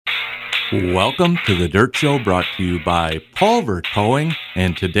Welcome to the Dirt Show, brought to you by Pulver Towing,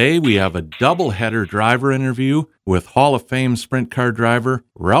 and today we have a double-header driver interview with Hall of Fame sprint car driver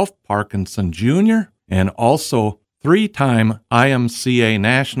Ralph Parkinson Jr. and also three-time IMCA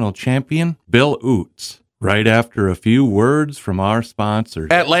national champion Bill Oots. Right after a few words from our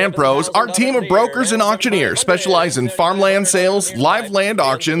sponsors. At Land Pros, our team of brokers and auctioneers specialize in farmland sales, live land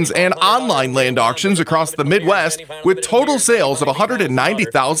auctions, and online land auctions across the Midwest with total sales of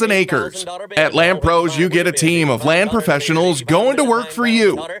 190,000 acres. At Land Pros, you get a team of land professionals going to work for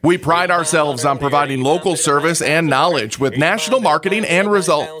you. We pride ourselves on providing local service and knowledge with national marketing and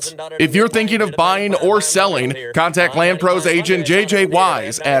results. If you're thinking of buying or selling, contact Land Pros agent JJ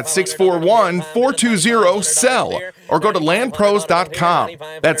Wise at 641-420-SELL or go to landpros.com.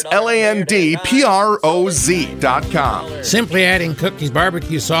 That's LANDPROZ.com. Simply adding Cookies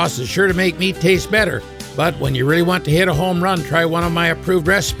barbecue sauce is sure to make meat taste better. But when you really want to hit a home run, try one of my approved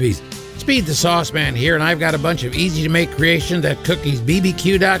recipes. Speed the Sauce Man here, and I've got a bunch of easy-to-make creations at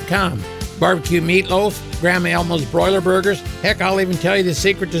cookiesbbq.com. Barbecue meatloaf, Grandma Elmo's broiler burgers. Heck, I'll even tell you the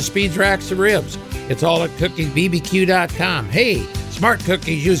secret to Speed's racks of ribs. It's all at cookiesbbq.com. Hey, smart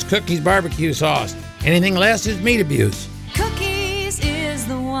cookies use Cookies barbecue sauce. Anything less is meat abuse. Cookies is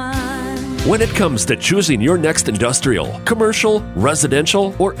the one. When it comes to choosing your next industrial, commercial,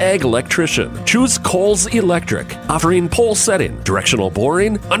 residential, or ag electrician, choose Coles Electric, offering pole setting, directional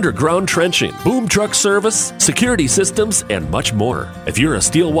boring, underground trenching, boom truck service, security systems, and much more. If you're a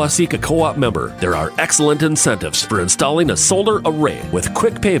Steel Waseca Co-op member, there are excellent incentives for installing a solar array with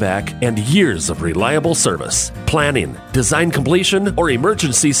quick payback and years of reliable service. Planning, design completion, or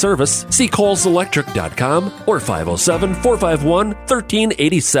emergency service, see coleselectric.com or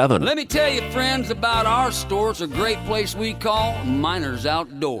 507-451-1387. Let me tell you, friends, about our store. It's a great place we call Miners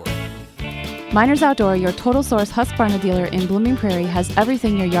Outdoor. Miners Outdoor, your total source Husqvarna dealer in Blooming Prairie, has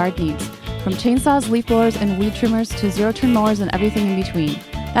everything your yard needs. From chainsaws, leaf blowers, and weed trimmers to zero-turn mowers and everything in between.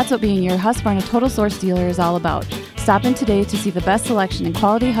 That's what being your Husqvarna total source dealer is all about. Stop in today to see the best selection in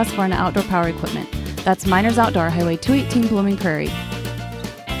quality Husqvarna outdoor power equipment. That's Miners Outdoor, Highway 218, Blooming Prairie.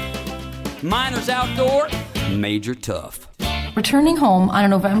 Miners Outdoor, Major Tough. Returning home on a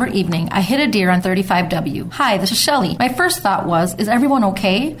November evening, I hit a deer on 35W. Hi, this is Shelley. My first thought was, is everyone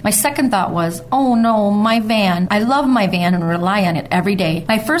okay? My second thought was, oh no, my van. I love my van and rely on it every day.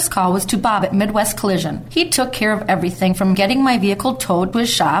 My first call was to Bob at Midwest Collision. He took care of everything from getting my vehicle towed to his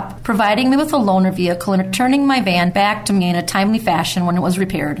shop, providing me with a loaner vehicle, and returning my van back to me in a timely fashion when it was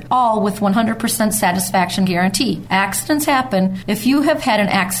repaired. All with 100% satisfaction guarantee. Accidents happen. If you have had an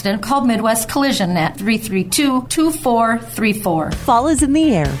accident, call Midwest Collision at 332-2434. Fall is in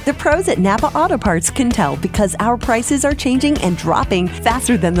the air. The pros at Napa Auto Parts can tell because our prices are changing and dropping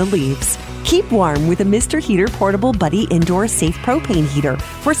faster than the leaves. Keep warm with a Mr. Heater Portable Buddy Indoor Safe Propane Heater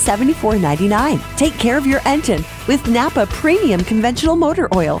for $74.99. Take care of your engine with Napa Premium Conventional Motor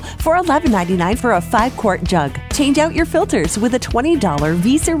Oil for $11.99 for a 5-quart jug. Change out your filters with a $20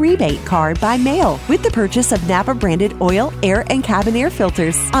 Visa rebate card by mail with the purchase of Napa branded oil, air, and cabin air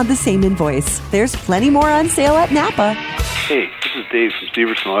filters on the same invoice. There's plenty more on sale at Napa. Hey, this is Dave from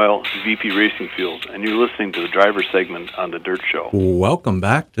Steverson Oil, VP Racing Fuels, and you're listening to the driver segment on The Dirt Show. Welcome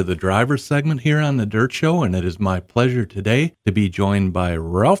back to the driver segment here on The Dirt Show, and it is my pleasure today to be joined by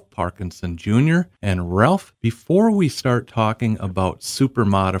Ralph Parkinson Jr. And Ralph, before we start talking about super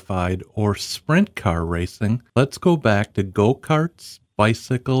modified or sprint car racing, let's go back to go-karts,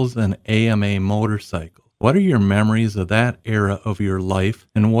 bicycles, and AMA motorcycles. What are your memories of that era of your life,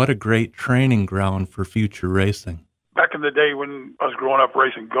 and what a great training ground for future racing? Back in the day when I was growing up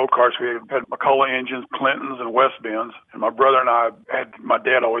racing go-karts, we had McCullough engines, Clintons, and West Bends. And my brother and I my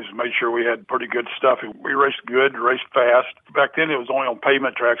dad always made sure we had pretty good stuff. We raced good, raced fast. Back then it was only on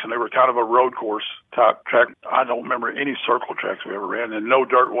pavement tracks, and they were kind of a road course type track. I don't remember any circle tracks we ever ran, and no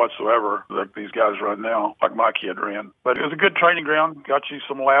dirt whatsoever like these guys run now, like my kid ran. But it was a good training ground. Got you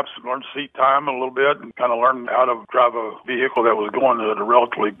some laps, learned seat time a little bit, and kind of learned how to drive a vehicle that was going at a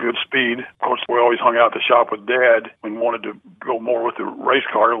relatively good speed. Of course, we always hung out at the shop with Dad and wanted to go more with the race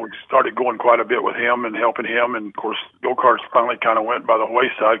car. We started going quite a bit with him and helping him. And, of course, go-karts finally kind of went by the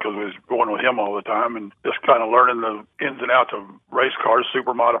wayside because we was going with him all the time. And just kind of learning the ins and outs of race cars,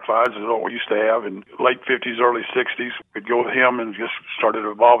 super modifieds is what we used to have. In late 50s, early 60s, we'd go with him and just started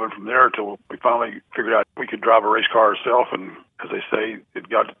evolving from there until we finally figured out we could drive a race car ourselves. And, as they say, it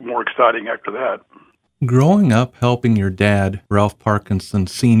got more exciting after that. Growing up helping your dad, Ralph Parkinson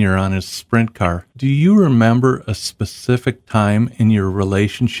Sr., on his sprint car, do you remember a specific time in your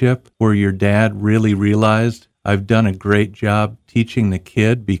relationship where your dad really realized, I've done a great job teaching the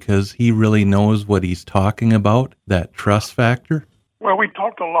kid because he really knows what he's talking about, that trust factor? Well, we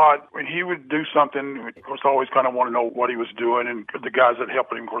talked a lot. When he would do something, of course, I always kind of want to know what he was doing. And the guys that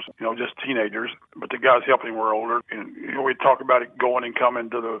helped him, of course, just teenagers. But the guys helping him were older. And, we'd talk about it going and coming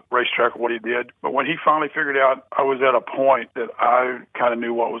to the racetrack, what he did. But when he finally figured out I was at a point that I kind of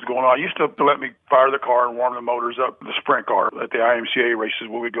knew what was going on, he used to let me fire the car and warm the motors up, the sprint car, at the IMCA races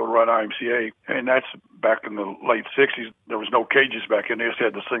where we'd go run IMCA. And that's back in the late 60s. There was no cages back in. They just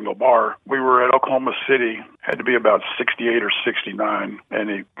had the single bar. We were at Oklahoma City, had to be about 68 or 69, and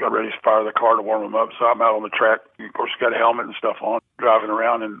he got ready to fire the car to warm them up. So I'm out on the track. Of course, got a helmet and stuff on, driving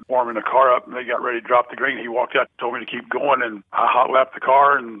around and warming the car up, and they got ready to drop the green. He walked out, told me to keep going, and I hot-lapped the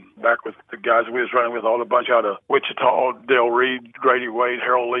car, and back with the guys we was running with, all the bunch out of Wichita, Dale Reed, Grady Wade,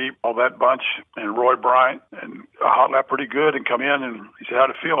 Harold Leap, all that bunch, and Roy Bryant, and I hot-lapped pretty good and come in, and he said,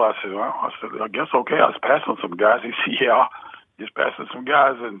 how'd it feel? I said, well, I guess okay. I was passing some guys. He said, yeah, just passing some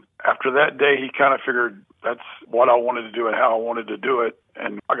guys. And after that day, he kind of figured that's what I wanted to do and how I wanted to do it.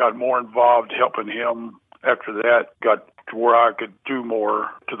 And I got more involved helping him. After that, got to where I could do more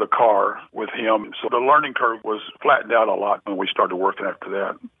to the car with him. So the learning curve was flattened out a lot when we started working after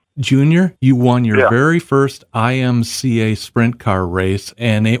that. Junior, you won your very first IMCA sprint car race,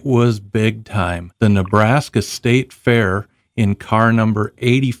 and it was big time. The Nebraska State Fair in car number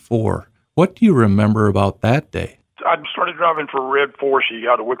 84. What do you remember about that day? I started driving for Red Forsey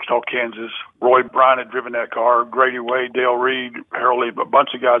out of Wichita, Kansas. Roy Bryant had driven that car. Grady Wade, Dale Reed, Harold Lee, a bunch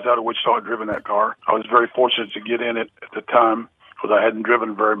of guys out of Wichita had driven that car. I was very fortunate to get in it at the time because I hadn't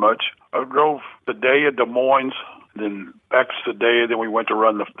driven very much. I drove the day at Des Moines, then back to the day, then we went to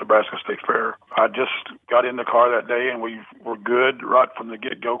run the Nebraska State Fair. I just got in the car that day, and we were good right from the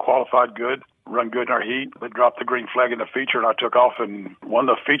get-go, qualified good, run good in our heat. They dropped the green flag in the feature, and I took off and won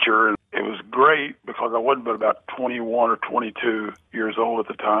the feature. And it was great because I wasn't but about 21 or 22 years old at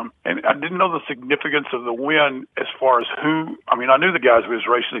the time. And I didn't know the significance of the win as far as I knew the guys we was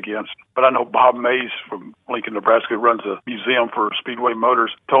racing against, but I know Bob Mays from Lincoln, Nebraska, who runs a museum for Speedway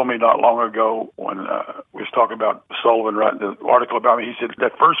Motors, told me not long ago when we was talking about Sullivan writing the article about me. He said,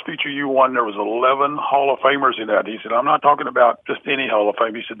 that first feature you won, there was 11 Hall of Famers in that. He said, I'm not talking about just any Hall of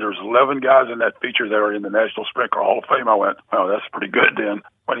Fame. He said, there's 11 guys in that feature that are in the National Sprint Car Hall of Fame. I went, wow, that's pretty good then.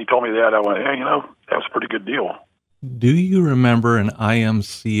 When he told me that, I went, hey, that was a pretty good deal. Do you remember an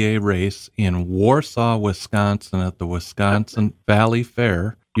IMCA race in Warsaw, Wisconsin at the Wisconsin Valley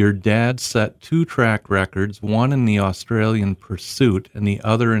Fair? Your dad set 2 track records, one in the Australian Pursuit and the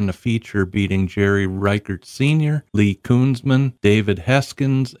other in the feature, beating Jerry Reichert Sr., Lee Koonsman, David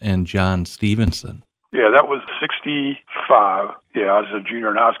Heskins, and John Stevenson. Yeah, that was 65. Yeah, I was a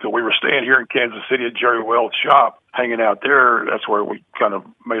junior in high school. We were staying here in Kansas City at Jerry Weld's shop, hanging out there. That's where we kind of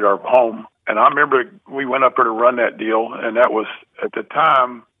made our home. And I remember we went up there to run that deal, and that was, at the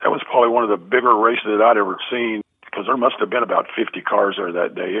time, that was probably one of the bigger races that I'd ever seen, because there must have been about 50 cars there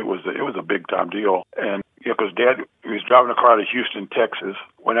that day. It was a big-time deal. And because Dad, he was driving a car out of Houston, Texas,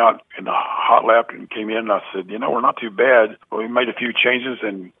 went out in the hot lap and came in, and I said, we're not too bad. Well, we made a few changes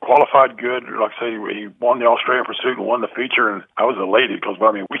and qualified good. Like I say, he won the Australian Pursuit and won the feature, and I was elated because,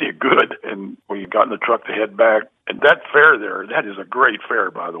 we did good. And we got in the truck to head back. And that fair there, that is a great fair,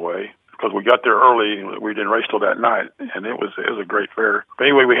 by the way, because we got there early. We didn't race till that night, and it was a great fair. But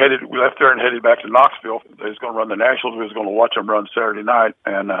anyway, we left there and headed back to Knoxville. They was going to run the Nationals. We was going to watch them run Saturday night,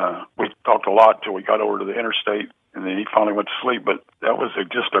 and we talked a lot till we got over to the interstate, and then he finally went to sleep. But that was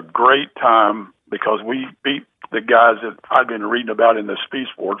just a great time because we beat the guys that I'd been reading about in the speed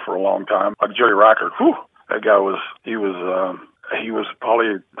sport for a long time, like Jerry Reichert. That guy was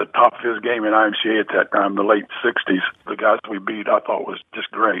probably the top of his game in IMCA at that time, the late 60s. The guys we beat, I thought, was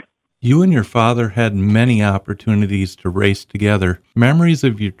just great. You and your father had many opportunities to race together. Memories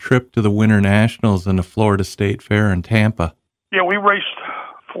of your trip to the Winter Nationals and the Florida State Fair in Tampa. Yeah, we raced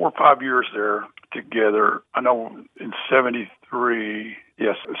 4 or 5 years there together. I know in 73,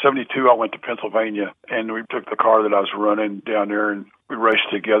 72, I went to Pennsylvania, and we took the car that I was running down there, and we raced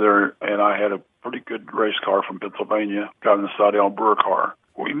together, and I had a pretty good race car from Pennsylvania, got in the Seidel Brewer car.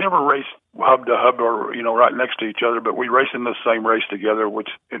 We never raced hub to hub or, right next to each other, but we raced in the same race together, which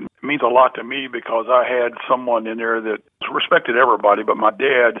it means a lot to me because I had someone in there that respected everybody, but my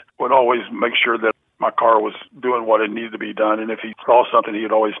dad would always make sure that my car was doing what it needed to be done. And if he saw something,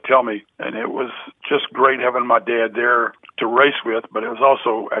 he'd always tell me. And it was just great having my dad there to race with, but it was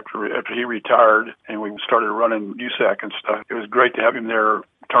also after he retired and we started running USAC and stuff, it was great to have him there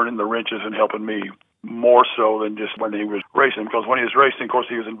turning the wrenches and helping me more so than just when he was racing, because when he was racing, of course,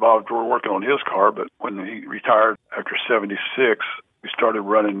 he was involved. We were working on his car, but when he retired after 76, we started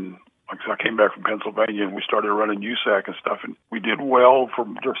running I came back from Pennsylvania and we started running USAC and stuff, and we did well for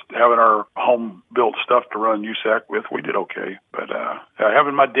just having our home-built stuff to run USAC with. We did okay, but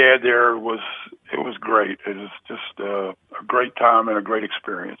having my dad there was great. It was just a great time and a great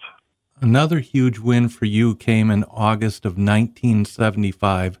experience. Another huge win for you came in August of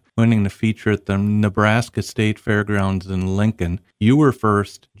 1975, winning the feature at the Nebraska State Fairgrounds in Lincoln. You were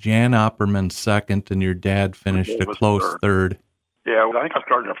first, Jan Opperman second, and your dad finished a close third. Yeah, I think I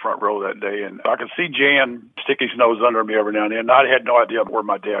started in the front row that day, and I could see Jan stick his nose under me every now and then. I had no idea where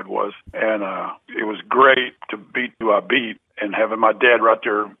my dad was, and it was great to beat who I beat, and having my dad right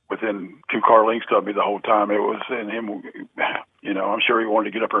there within 2-car lengths of me the whole time. It was, and him, you know, I'm sure he wanted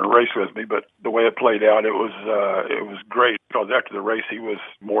to get up there and race with me, but the way it played out, it was great, because after the race, he was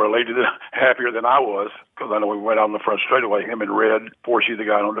more elated and happier than I was, because I know we went out on the front straightaway, him in red, Forshee, the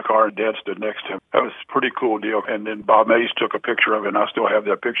guy on the car, and Dad stood next to him. That was a pretty cool deal. And then Bob Mays took a picture of it, and I still have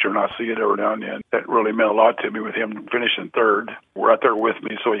that picture, and I see it every now and then. That really meant a lot to me with him finishing third, right there with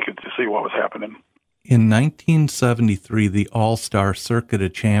me, so he could see what was happening. In 1973, the All-Star Circuit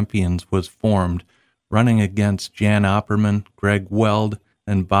of Champions was formed, running against Jan Opperman, Greg Weld,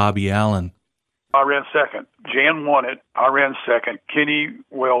 and Bobby Allen. I ran second. Jan won it. I ran second. Kenny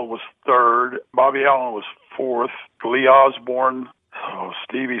Weld was third. Bobby Allen was fourth. Lee Osborne,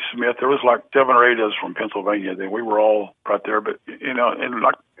 Stevie Smith. There was like 7 or 8 of us from Pennsylvania. We were all right there. But, you know, and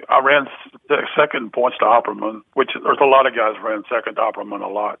like I ran second points to Opperman, which there's a lot of guys ran second to Opperman a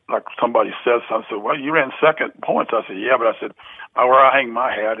lot. Like somebody says something, I said, well, you ran second points. I said, yeah, but I said, where I hang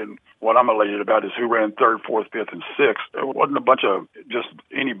my hat and what I'm elated about is who ran third, fourth, fifth, and sixth. It wasn't a bunch of just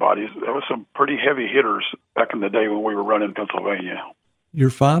anybody. There was some pretty heavy hitters back in the day when we were running Pennsylvania. Your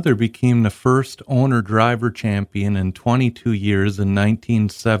father became the first owner-driver champion in 22 years in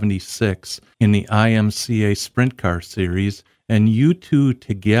 1976 in the IMCA Sprint Car Series, and you two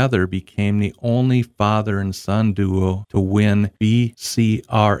together became the only father and son duo to win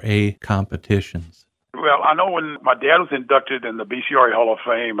BCRA competitions. Well, I know when my dad was inducted in the BCRA Hall of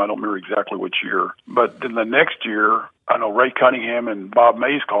Fame, I don't remember exactly which year, but then the next year, I know Ray Cunningham and Bob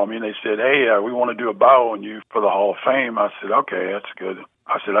Mays called me and they said, hey, we want to do a bio on you for the Hall of Fame. I said, okay, that's good.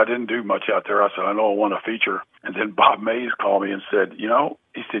 I said, I didn't do much out there. I said, I know I want a feature. And then Bob Mays called me and said, you know,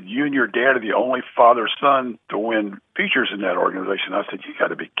 he said, you and your dad are the only father-son to win features in that organization. I said, you got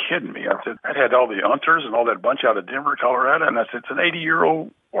to be kidding me. I said, I had all the Unters and all that bunch out of Denver, Colorado. And I said, it's an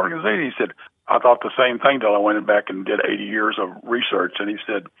 80-year-old organization. He said, I thought the same thing till I went back and did 80 years of research. And he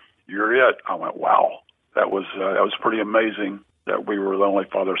said, you're it. I went, wow. That was pretty amazing that we were the only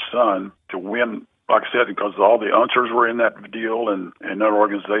father-son to win. Like I said, because all the Unters were in that deal and that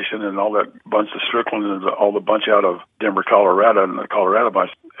organization and all that bunch of Strickland and all the bunch out of Denver, Colorado, and the Colorado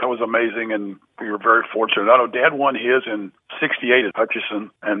bunch. That was amazing, and we were very fortunate. I know Dad won his in 68 at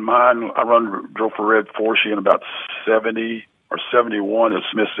Hutchinson, and mine, drove for Red Forshee in about 70 or 71 at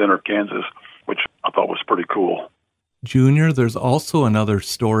Smith Center, Kansas, which I thought was pretty cool. Junior, there's also another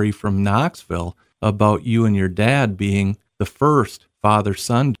story from Knoxville about you and your dad being the first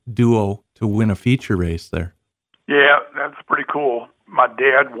father-son duo to win a feature race there. Yeah, that's pretty cool. My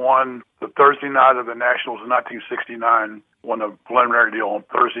dad won the Thursday night of the Nationals in 1969, won a preliminary deal on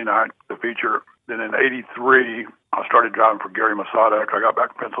Thursday night, the feature. Then in 83, I started driving for Gary Masada after I got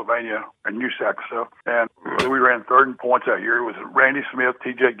back to Pennsylvania and USAC stuff. And we ran third in points that year. It was Randy Smith,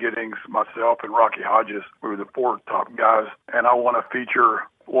 TJ Giddings, myself, and Rocky Hodges. We were the 4 top guys. And I won a feature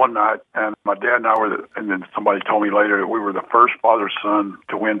one night, and my dad and I were, and then somebody told me later that we were the first father-son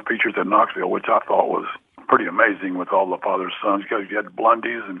to win features at Knoxville, which I thought was pretty amazing with all the father's sons, because you had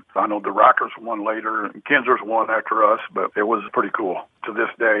Blundies, and I know the Rockers won later, and Kinzers won after us, but it was pretty cool. To this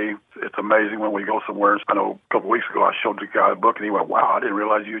day, it's amazing when we go somewhere. I know a couple of weeks ago I showed the guy a book, and he went, wow, I didn't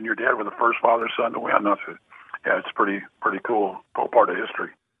realize you and your dad were the first father-son to win. And I said, yeah, it's pretty cool part of history.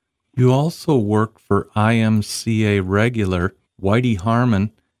 You also worked for IMCA regular Whitey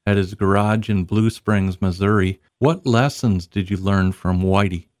Harmon at his garage in Blue Springs, Missouri. What lessons did you learn from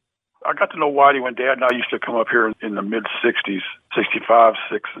Whitey? I got to know Whitey when Dad and I used to come up here in the mid-'60s, 65,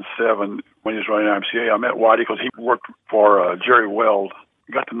 6, and 7, when he was running IMCA. I met Whitey because he worked for Jerry Weld.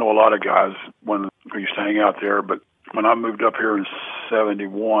 Got to know a lot of guys when we used to hang out there, but when I moved up here in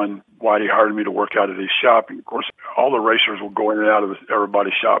 71, Whitey hired me to work out at his shop. And of course, all the racers would go in and out of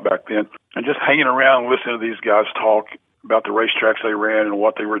everybody's shop back then. And just hanging around and listening to these guys talk about the racetracks they ran and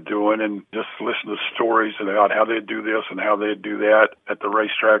what they were doing, and just listen to stories about how they'd do this and how they'd do that at the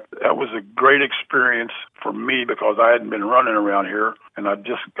racetrack. That was a great experience for me because I hadn't been running around here, and I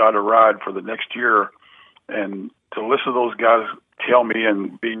just got a ride for the next year. And to listen to those guys tell me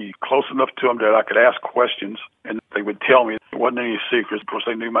and be close enough to them that I could ask questions, and they would tell me. It wasn't any secrets. Of course,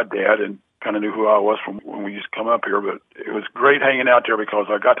 they knew my dad and kind of knew who I was from when we used to come up here, but it was great hanging out there because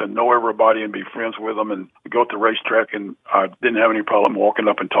I got to know everybody and be friends with them and go to the racetrack, and I didn't have any problem walking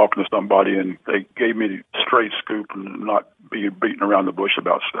up and talking to somebody, and they gave me the straight scoop and not be beating around the bush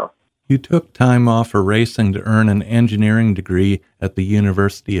about stuff. You took time off for racing to earn an engineering degree at the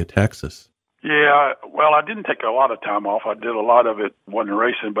University of Texas. Yeah, well, I didn't take a lot of time off. I did a lot of it, wasn't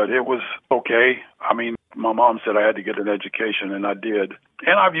racing, but it was okay. I mean, my mom said I had to get an education, and I did.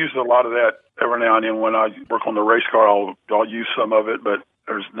 And I've used a lot of that every now and then when I work on the race car. I'll use some of it, but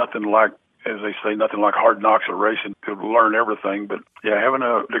there's nothing like, as they say, nothing like hard knocks or racing to learn everything. But yeah, having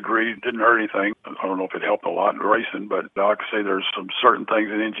a degree didn't hurt anything. I don't know if it helped a lot in racing, but like I say, there's some certain things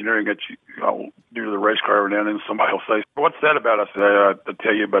in engineering that I'll do to the race car every now and then. Somebody will say, "What's that about?" I said, "I'll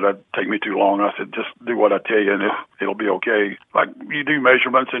tell you, but it'd take me too long." I said, "Just do what I tell you, and it'll be okay." Like you do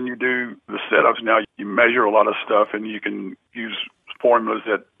measurements and you do the setups. Now you measure a lot of stuff, and you can use formulas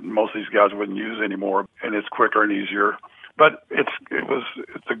that most of these guys wouldn't use anymore, and it's quicker and easier. But it's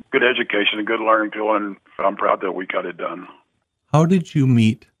a good education, a good learning tool, and I'm proud that we got it done. How did you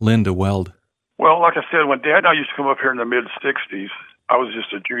meet Linda Weld? Well, like I said, when Dad and I used to come up here in the mid-'60s, I was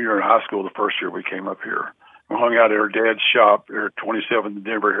just a junior in high school the first year we came up here. We hung out at her dad's shop here at 27th in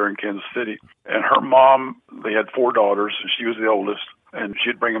Denver here in Kansas City. And her mom, they had 4 daughters, and she was the oldest. And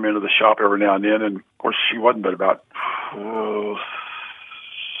she'd bring them into the shop every now and then. And, of course, she wasn't but about 7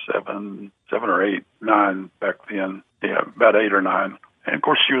 or 8, 9 back then. Yeah, about 8 or 9. And, of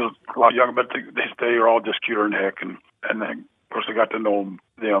course, she was a lot younger, but they were all just cuter than heck. And then, of course, I got to know them.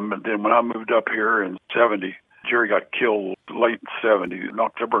 And then when I moved up here in 70, Jerry got killed late 70, in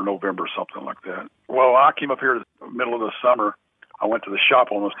October or November, something like that. Well, I came up here in the middle of the summer. I went to the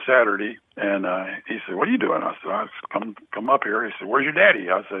shop on a Saturday, and he said, "What are you doing?" I said, "I come up here." He said, "Where's your daddy?"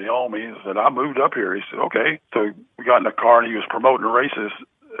 I said, "He owned me." He said, "I moved up here." He said, "Okay." So we got in the car, and he was promoting the races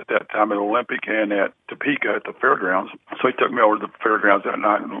at that time at Olympic and at Topeka at the fairgrounds. So he took me over to the fairgrounds that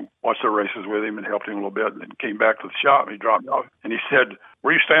night and watched the races with him and helped him a little bit, and then came back to the shop, and he dropped me off. And he said,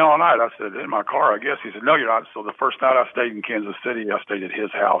 "Where are you staying all night?" I said, "In my car, I guess." He said, "No, you're not." So the first night I stayed in Kansas City, I stayed at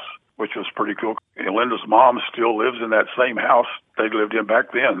his house, which was pretty cool. And Linda's mom still lives in that same house they lived in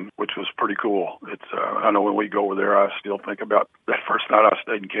back then, which was pretty cool. It's I know when we go over there, I still think about that first night I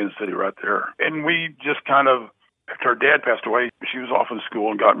stayed in Kansas City right there. And we just kind of, after her dad passed away, she was off in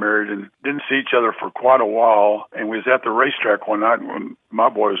school and got married and didn't see each other for quite a while. And we was at the racetrack one night when my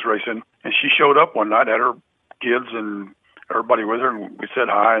boy was racing, and she showed up one night, had her kids and everybody with her, and we said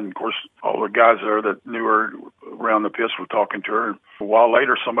hi. And, of course, all the guys there that knew her around the pits were talking to her. And a while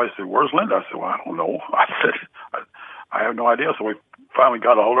later, somebody said, "Where's Linda?" I said, "Well, I don't know." I said, I have no idea. So we finally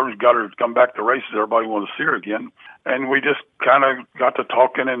got a hold of her, got her to come back to races. Everybody wanted to see her again. And we just kind of got to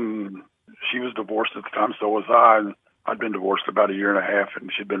talking, and she was divorced at the time, so was I. And I'd been divorced about a year and a half,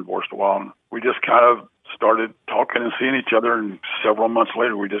 and she'd been divorced a while. And we just kind of started talking and seeing each other, and several months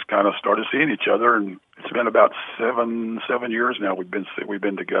later, we just kind of started seeing each other. And it's been about seven years now we've been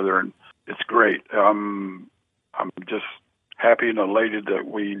together, and it's great. I'm just happy and elated that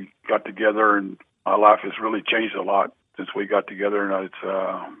we got together, and my life has really changed a lot since we got together, and it's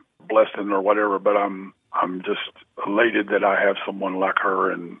a blessing or whatever. But I'm just elated that I have someone like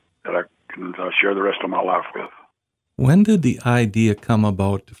her and that I can share the rest of my life with. When did the idea come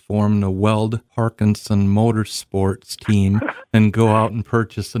about to form the Weld Parkinson Motorsports team and go out and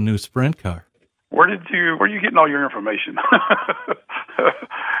purchase a new sprint car? Where are you getting all your information?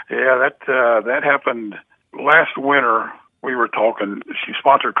 Yeah, that happened last winter. We were talking. She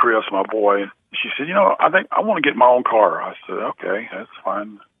sponsored Chris, my boy. She said, "I think I want to get my own car." I said, "Okay, that's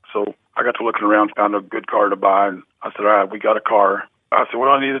fine." So I got to looking around, found a good car to buy, and I said, "All right, we got a car." I said, "Well,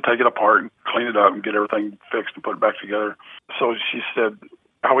 I need to take it apart and clean it up and get everything fixed and put it back together." So she said,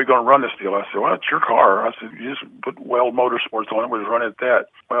 "How are we going to run this deal?" I said, "Well, it's your car." I said, "You just put Weld Motorsports on it. We'll run it at that."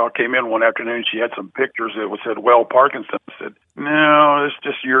 Well, I came in one afternoon. She had some pictures that said Weld Parkinson. I said, "No, it's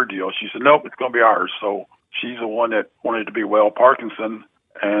just your deal." She said, "Nope, it's going to be ours." So she's the one that wanted to be Weld Parkinson,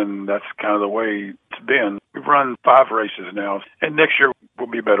 and that's kind of the way it's been. We've run 5 races now, and next year will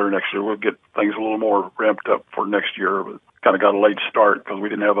be better. Next year we'll get things a little more ramped up for next year. But kind of got a late start because we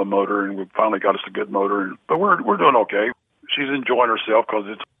didn't have a motor, and we finally got us a good motor. But we're doing okay. She's enjoying herself because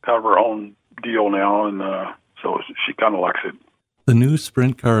it's kind of her own deal now, and so she kind of likes it. The new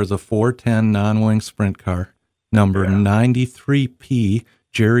sprint car is a 410 non-wing sprint car, number 93P,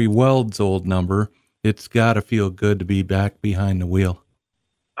 Jerry Weld's old number. It's got to feel good to be back behind the wheel.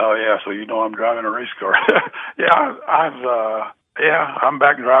 Oh, yeah, so I'm driving a race car. Yeah, I've Yeah, I'm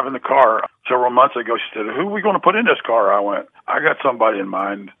back driving the car. Several months ago, she said, who are we going to put in this car? I went, I got somebody in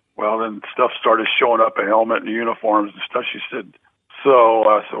mind. Well, then stuff started showing up, a helmet and uniforms and stuff. She said, so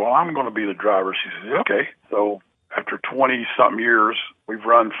I said, well, I'm going to be the driver. She said, okay. So after 20-something years, we've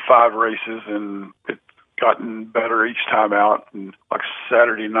run 5 races, and it's gotten better each time out. And like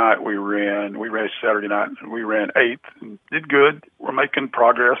Saturday night, we raced Saturday night, and we ran 8th and did good. We're making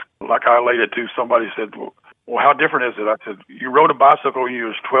progress. Like I laid it to, somebody said, well, how different is it? I said, you rode a bicycle when you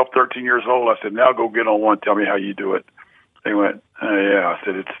was 12, 13 years old. I said, now go get on one. Tell me how you do it. They went, yeah. I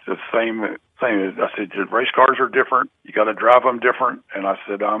said, it's the same. I said, your race cars are different. You got to drive them different. And I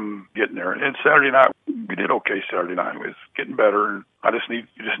said, I'm getting there. And Saturday night, we did okay Saturday night. It was getting better. And you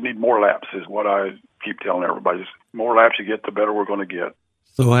just need more laps is what I keep telling everybody. Just more laps you get, the better we're going to get.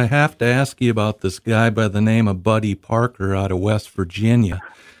 So I have to ask you about this guy by the name of Buddy Parker out of West Virginia.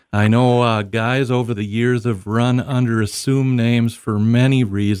 I know guys over the years have run under assumed names for many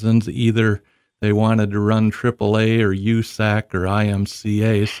reasons. Either they wanted to run AAA or USAC or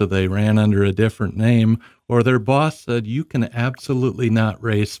IMCA, so they ran under a different name, or their boss said, you can absolutely not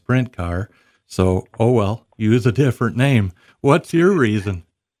race sprint car, so, oh well, use a different name. What's your reason?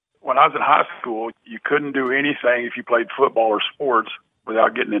 When I was in high school, you couldn't do anything if you played football or sports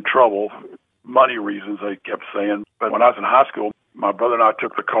without getting in trouble. Money reasons, they kept saying. But when I was in high school, my brother and I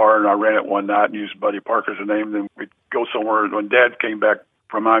took the car and I ran it one night and used Buddy Parker as a name. Then we'd go somewhere. When Dad came back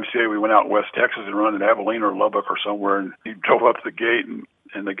from IMCA, we went out in West Texas and run in Abilene or Lubbock or somewhere. And he drove up to the gate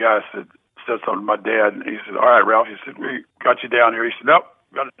and the guy said something to my dad. And he said, all right, Ralph. He said, we got you down here. He said, nope,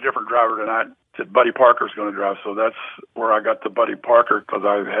 got a different driver tonight. He said, Buddy Parker's going to drive. So that's where I got the Buddy Parker, because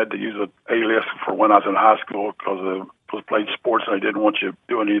I had to use an alias for when I was in high school because I was playing sports and they didn't want you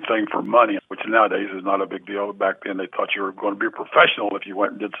doing anything for money, which nowadays is not a big deal. Back then they thought you were going to be a professional if you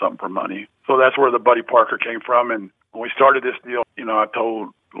went and did something for money. So that's where the Buddy Parker came from. And when we started this deal, I told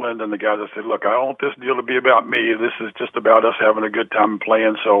Linda and the guys, I said, look, I don't want this deal to be about me. This is just about us having a good time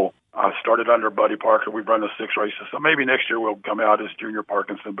playing. So I started under Buddy Parker. We've run the 6 races. So maybe next year we'll come out as Junior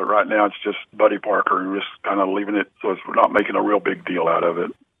Parkinson, but right now it's just Buddy Parker, and we're just kind of leaving it so we're not making a real big deal out of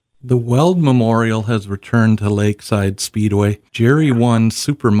it. The Weld Memorial has returned to Lakeside Speedway. Jerry won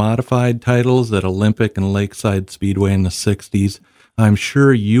super modified titles at Olympic and Lakeside Speedway in the 60s. I'm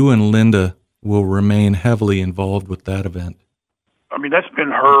sure you and Linda will remain heavily involved with that event. I mean, that's been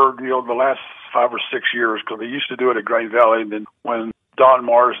her deal the last 5 or 6 years, because they used to do it at Grain Valley, and then when Don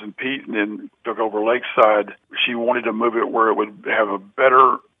Mars and Pete and then took over Lakeside, she wanted to move it where it would have a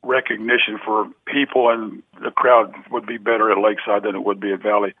better recognition for people, and the crowd would be better at Lakeside than it would be at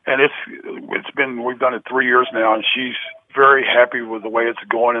Valley. And we've done it 3 years now, and she's very happy with the way it's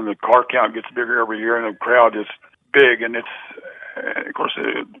going, and the car count gets bigger every year, and the crowd is big. And of course,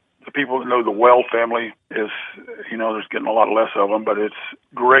 the people that know the Weld family is, there's getting a lot less of them, but it's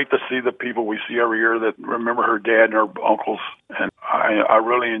great to see the people we see every year that remember her dad and her uncles. And I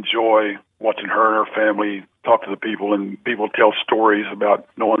really enjoy watching her and her family talk to the people, and people tell stories about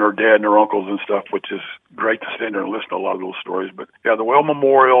knowing her dad and her uncles and stuff, which is great to stand there and listen to a lot of those stories. But yeah, the Weld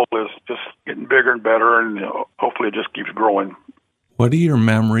Memorial is just getting bigger and better, and hopefully it just keeps growing. What are your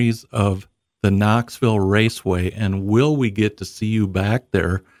memories of the Knoxville Raceway, and will we get to see you back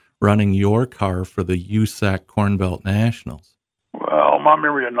there running your car for the USAC Corn Belt Nationals? Well, my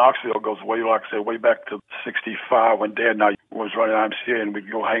memory of Knoxville goes way back to 65 when Dad and I was running IMCA, and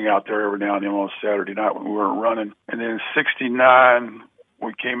we'd go hang out there every now and then on a Saturday night when we weren't running. And then in 69,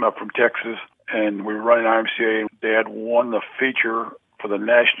 we came up from Texas, and we were running IMCA, and Dad won the feature for the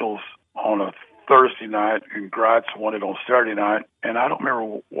Nationals on a Thursday night, and Gratz won it on Saturday night. And I don't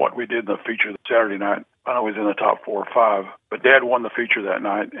remember what we did in the feature Saturday night. I know he was in the top 4 or 5, but Dad won the feature that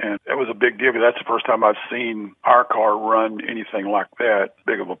night, and it was a big deal, because that's the first time I've seen our car run anything like that,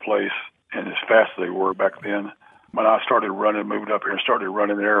 big of a place, and as fast as they were back then. When I started running, moved up here and started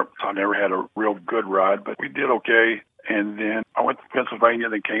running there, I never had a real good ride, but we did okay. And then I went to Pennsylvania,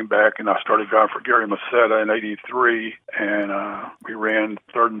 then came back, and I started driving for Gary Macetta in 83, and we ran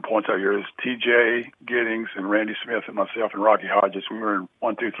third in points that year. It was TJ Giddings and Randy Smith and myself and Rocky Hodges. We were in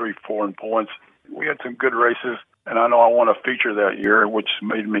 1, 2, 3, 4 in points. We had some good races, and I know I won a feature that year, which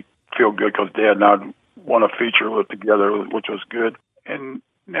made me feel good, because Dad and I won a feature together, which was good. And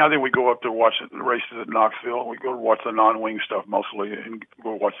now then we go up to watch the races at Knoxville. We go to watch the non-wing stuff mostly, and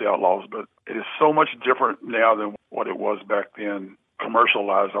go watch the Outlaws. But it is so much different now than what it was back then.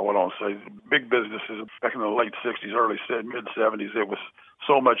 Commercialized, I would want to say. Big businesses back in the late 60s, early mid-70s, it was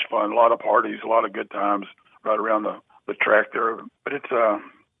so much fun. A lot of parties, a lot of good times right around the track there. But it's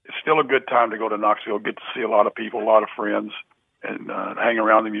still a good time to go to Knoxville, get to see a lot of people, a lot of friends, and hang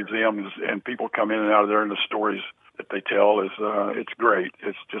around the museums, and people come in and out of there, and the stories that they tell is it's great.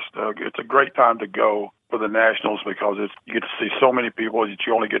 It's just it's a great time to go for the Nationals because you get to see so many people that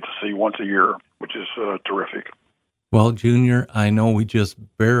you only get to see once a year, which is terrific. Well, Junior, I know we just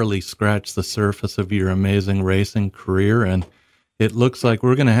barely scratched the surface of your amazing racing career, and it looks like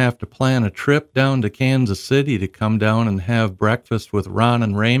we're going to have to plan a trip down to Kansas City to come down and have breakfast with Ron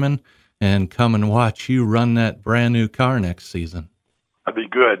and Raymond and come and watch you run that brand new car next season. That'd be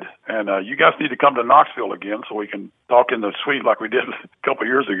good. And you guys need to come to Knoxville again so we can talk in the suite like we did a couple of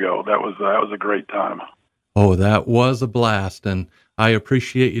years ago. That was a great time. Oh, that was a blast, and I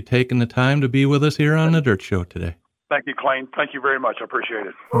appreciate you taking the time to be with us here on the Dirt Show today. Thank you, Clayton. Thank you very much. I appreciate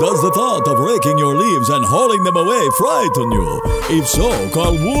it. Does the thought of raking your leaves and hauling them away frighten you? If so,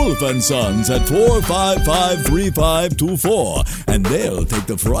 call Wolf & Sons at 455-3524, and they'll take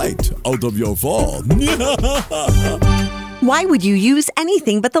the fright out of your fall. Why would you use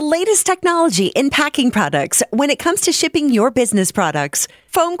anything but the latest technology in packing products when it comes to shipping your business products?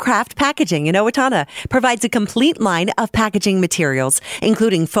 Foamcraft Packaging in Owatonna provides a complete line of packaging materials,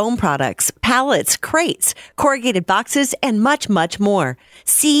 including foam products, pallets, crates, corrugated boxes, and much, much more.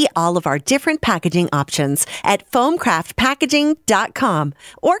 See all of our different packaging options at foamcraftpackaging.com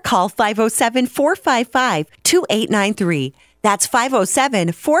or call 507-455-2893. That's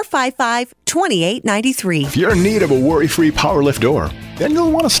 507-455-2893. If you're in need of a worry-free PowerLift door, then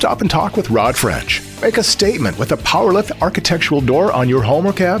you'll want to stop and talk with Rod French. Make a statement with a PowerLift architectural door on your home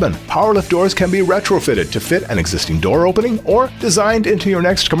or cabin. PowerLift doors can be retrofitted to fit an existing door opening or designed into your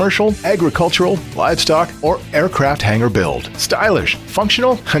next commercial, agricultural, livestock, or aircraft hangar build. Stylish,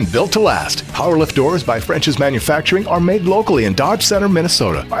 functional, and built to last. PowerLift doors by French's Manufacturing are made locally in Dodge Center,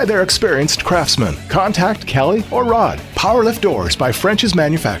 Minnesota by their experienced craftsmen. Contact Kelly or Rod. PowerLift Doors by French's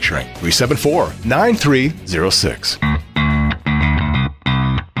Manufacturing. 374-9306.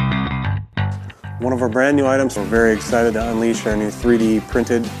 One of our brand new items, we're very excited to unleash our new 3D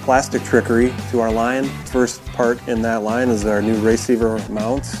printed plastic trickery to our line. First part in that line is our new Raceiver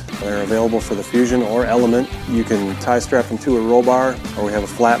mounts. They're available for the Fusion or Element. You can tie strap them to a roll bar, or we have a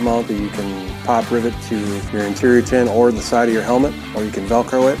flat mount that you can pop rivet to your interior tin or the side of your helmet, or you can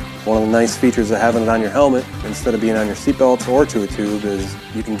Velcro it. One of the nice features of having it on your helmet, instead of being on your seatbelts or to a tube, is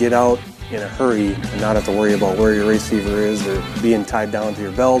you can get out in a hurry and not have to worry about where your Raceiver is or being tied down to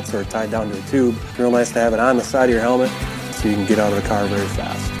your belts or tied down to a tube. It's real nice to have it on the side of your helmet so you can get out of the car very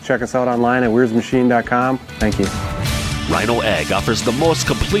fast. Check us out online at weirdsmachine.com. Thank you. Rhino Ag offers the most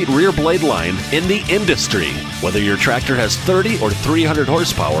complete rear blade line in the industry. Whether your tractor has 30 or 300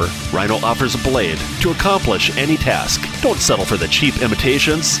 horsepower, Rhino offers a blade to accomplish any task. Don't settle for the cheap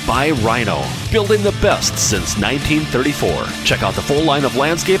imitations. Buy Rhino. Building the best since 1934. Check out the full line of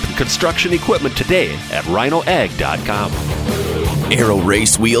landscape and construction equipment today at rhinoag.com. Aero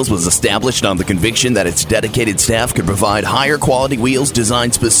Race Wheels was established on the conviction that its dedicated staff could provide higher quality wheels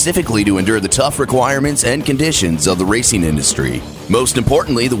designed specifically to endure the tough requirements and conditions of the racing industry. Most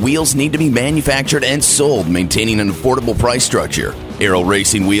importantly, the wheels need to be manufactured and sold, maintaining an affordable price structure. Aero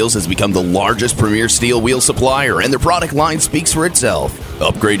Racing Wheels has become the largest premier steel wheel supplier, and their product line speaks for itself.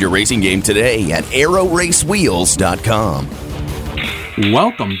 Upgrade your racing game today at aeroracewheels.com.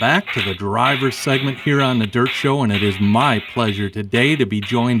 Welcome back to the driver's segment here on the Dirt Show, and it is my pleasure today to be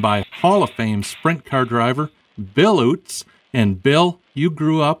joined by Hall of Fame sprint car driver Bill Oots. And Bill, you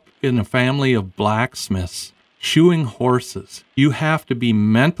grew up in a family of blacksmiths, shoeing horses. You have to be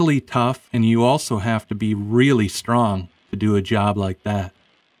mentally tough, and you also have to be really strong to do a job like that.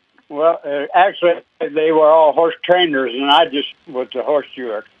 Well, actually, they were all horse trainers, and I just was a horse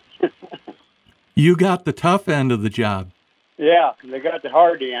shoer. You got the tough end of the job. Yeah, they got the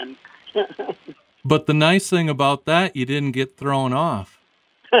hard end. But the nice thing about that, you didn't get thrown off.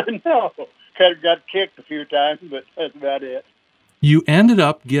 No, kind of got kicked a few times, but that's about it. You ended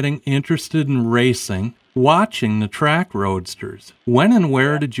up getting interested in racing, watching the track roadsters. When and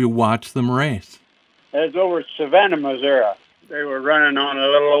where did you watch them race? It was over at Savannah, Missouri. They were running on a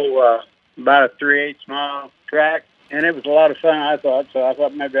little, about a 3/8 mile track, and it was a lot of fun, I thought, so I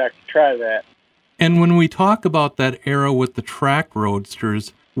thought maybe I could try that. And when we talk about that era with the track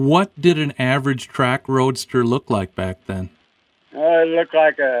roadsters, what did an average track roadster look like back then? It looked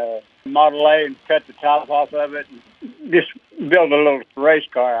like a Model A and cut the top off of it and just build a little race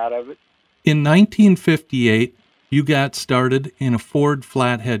car out of it. In 1958, you got started in a Ford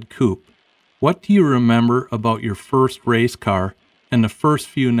Flathead Coupe. What do you remember about your first race car and the first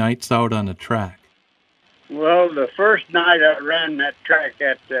few nights out on the track? Well, the first night I ran that track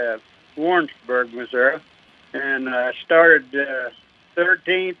at Warrensburg, Missouri, and I started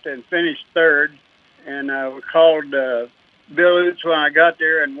 13th and finished 3rd, and we called Bill Oots when I got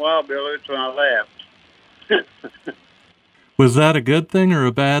there and Wild Bill Oots when I left. Was that a good thing or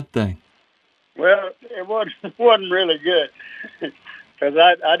a bad thing? Well, it wasn't really good because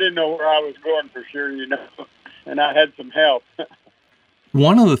I didn't know where I was going for sure, and I had some help.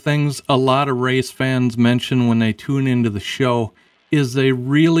 One of the things a lot of race fans mention when they tune into the show is they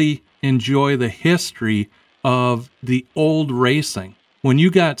really enjoy the history of the old racing. When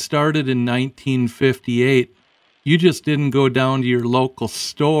you got started in 1958, you just didn't go down to your local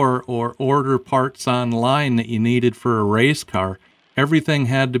store or order parts online that you needed for a race car. Everything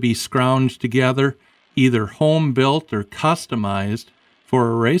had to be scrounged together, either home built or customized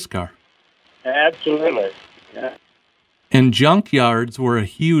for a race car. Absolutely. Yeah. And junkyards were a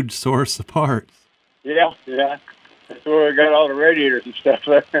huge source of parts. Yeah. That's where we got all the radiators and stuff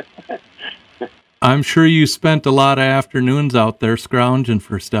there. I'm sure you spent a lot of afternoons out there scrounging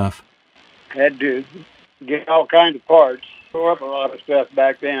for stuff. Had to get all kinds of parts. Tore up a lot of stuff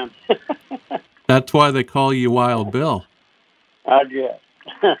back then. That's why they call you Wild Bill. I guess.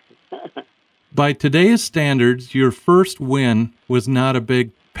 By today's standards, your first win was not a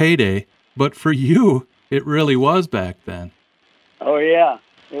big payday, but for it really was back then. Oh, yeah.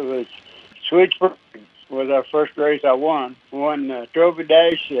 It was Sweet Springs was our first race I won. Won the Trophy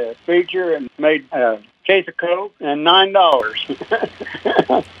Dash feature and made a case of Coke and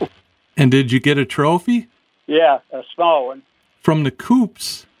 $9. And did you get a trophy? Yeah, a small one. From the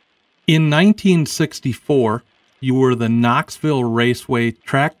Coops, in 1964, you were the Knoxville Raceway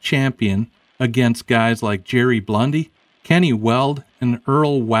track champion against guys like Jerry Blundy, Kenny Weld, and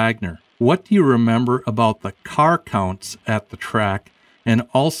Earl Wagner. What do you remember about the car counts at the track and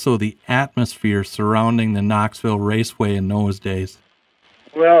also the atmosphere surrounding the Knoxville Raceway in those days?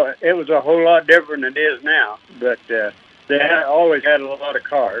 Well, it was a whole lot different than it is now, but they always had a lot of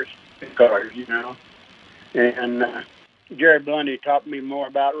cars, And Jerry Blundy taught me more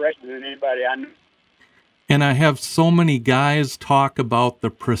about racing than anybody I knew. And I have so many guys talk about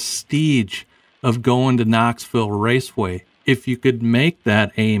the prestige of going to Knoxville Raceway. If you could make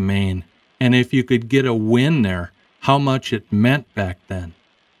that A main, and if you could get a win there, how much it meant back then.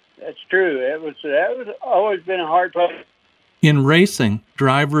 That's true. That was always been a hard place. In racing,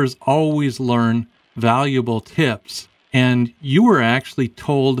 drivers always learn valuable tips, and you were actually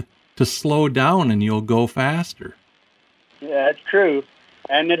told to slow down and you'll go faster. Yeah, that's true,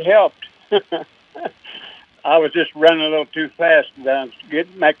 and it helped. I was just running a little too fast, and I was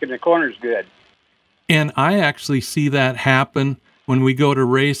making the corners good. And I actually see that happen when we go to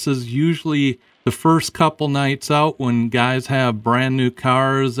races, usually the first couple nights out when guys have brand new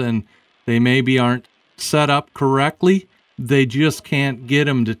cars and they maybe aren't set up correctly, they just can't get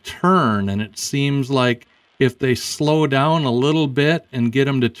them to turn. And it seems like if they slow down a little bit and get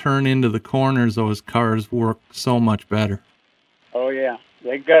them to turn into the corners, those cars work so much better. Oh, yeah.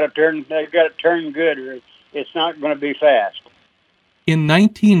 They got to turn good, or it's not going to be fast. In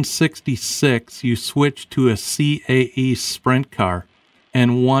 1966, you switched to a CAE sprint car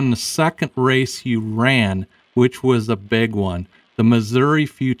and won the second race you ran, which was a big one, the Missouri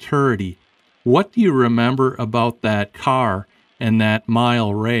Futurity. What do you remember about that car and that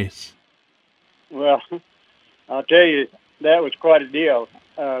mile race? Well, I'll tell you, that was quite a deal.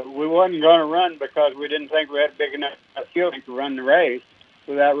 We wasn't going to run because we didn't think we had big enough fuel to run the race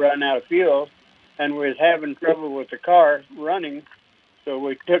without running out of fuel, and we was having trouble with the car running. So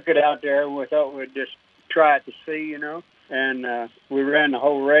we took it out there, and we thought we'd just try it to see, And we ran the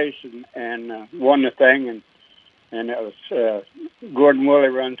whole race and won the thing, and it was Gordon Woolley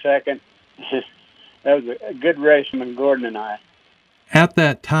run second. That was a good race between Gordon and I. At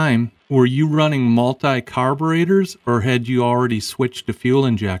that time, were you running multi-carburetors, or had you already switched to fuel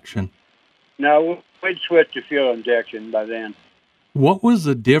injection? No, we'd switched to fuel injection by then. What was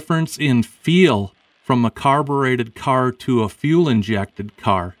the difference in feel from a carbureted car to a fuel-injected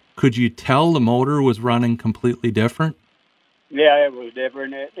car? Could you tell the motor was running completely different? Yeah, it was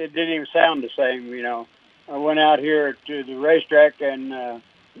different. It didn't even sound the same, I went out here to the racetrack and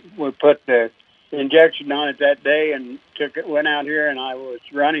we put the injection on it that day and went out here, and I was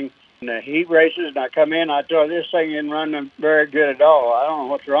running in the heat races, and I come in, I thought this thing isn't running very good at all. I don't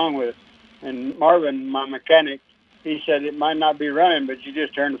know what's wrong with it. And Marvin, my mechanic, he said it might not be running, but you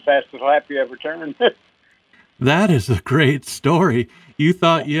just turned the fastest lap you ever turned. That is a great story. You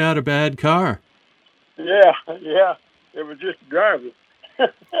thought you had a bad car. Yeah. It was just driving.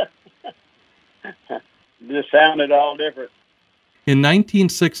 Just sounded all different. In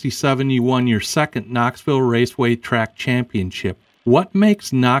 1967, you won your second Knoxville Raceway Track Championship. What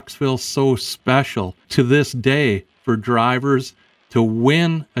makes Knoxville so special to this day for drivers to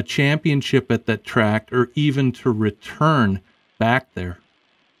win a championship at that track or even to return back there?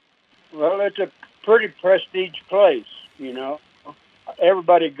 Well, pretty prestige place, you know.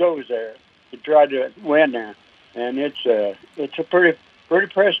 Everybody goes there to try to win there, and it's a pretty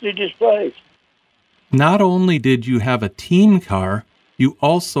prestigious place. Not only did you have a team car, you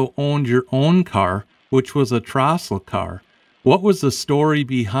also owned your own car, which was a Trossel car. What was the story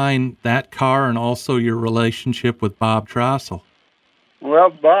behind that car and also your relationship with Bob Trossel? Well,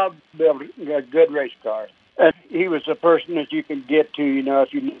 Bob built a good race car. And he was the person that you could get to, you know,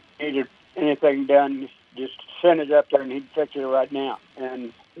 if you needed anything done, just send it up there and he'd fix it right now.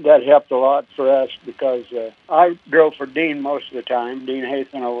 And that helped a lot for us because I drove for Dean most of the time, Dean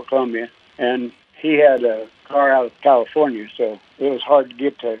Haithman over Columbia, and he had a car out of California, so it was hard to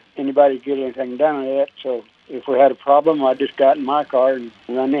get to anybody to get anything done on it. So if we had a problem, I just got in my car and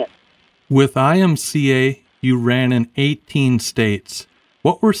run it. With IMCA, you ran in 18 states.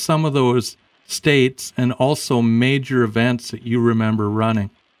 What were some of those states and also major events that you remember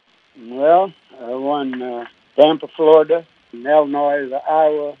running? Well, I won Tampa, Florida, Illinois,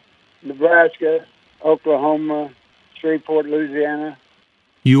 Iowa, Nebraska, Oklahoma, Shreveport, Louisiana.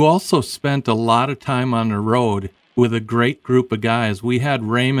 You also spent a lot of time on the road with a great group of guys. We had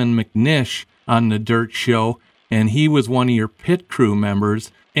Raymond McNish on the Dirt Show, and he was one of your pit crew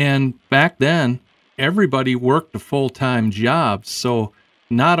members. And back then, everybody worked a full-time job, so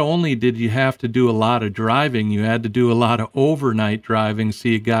not only did you have to do a lot of driving, you had to do a lot of overnight driving so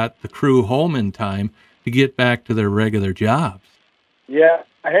you got the crew home in time to get back to their regular jobs. Yeah,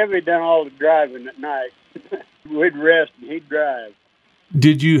 Heavy done all the driving at night. We'd rest and he'd drive.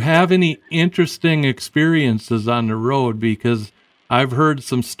 Did you have any interesting experiences on the road? Because I've heard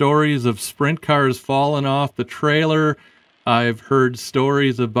some stories of sprint cars falling off the trailer. I've heard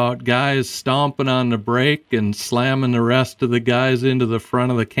stories about guys stomping on the brake and slamming the rest of the guys into the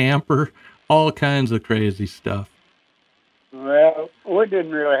front of the camper. All kinds of crazy stuff. Well, we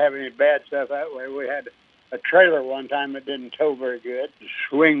didn't really have any bad stuff that way. We had a trailer one time that didn't tow very good,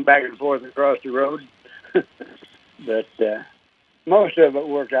 swing back and forth across the road. But most of it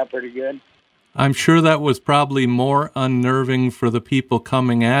worked out pretty good. I'm sure that was probably more unnerving for the people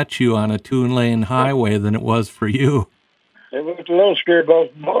coming at you on a two-lane highway than it was for you. It was a little scary,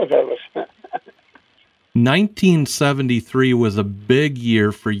 both of us. 1973 was a big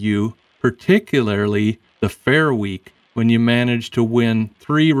year for you, particularly the Fair Week, when you managed to win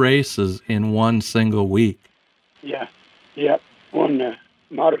 3 races in one single week. Yeah. Won the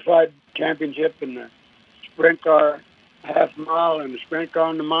modified championship in the sprint car half mile and the sprint car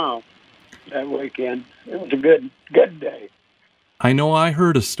on the mile that weekend. It was a good day. I know I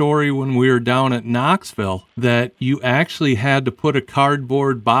heard a story when we were down at Knoxville that you actually had to put a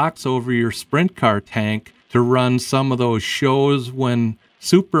cardboard box over your sprint car tank to run some of those shows when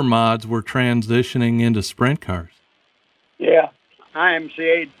supermods were transitioning into sprint cars. Yeah,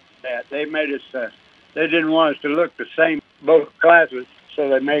 IMCA that. They made us, they didn't want us to look the same, both classes, so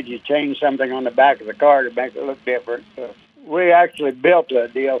they made you change something on the back of the car to make it look different. So we actually built a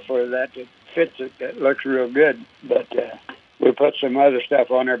deal for that that fits it, that looks real good, but we put some other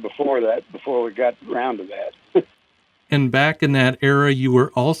stuff on there before we got around to that. And back in that era, you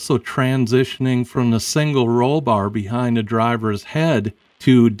were also transitioning from the single roll bar behind a driver's head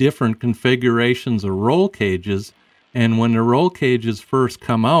to different configurations of roll cages. And when the roll cages first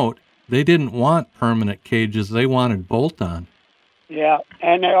come out, they didn't want permanent cages. They wanted bolt-on. Yeah,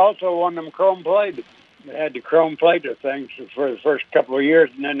 and they also wanted them chrome-plated. They had the chrome-plated things for the first couple of years,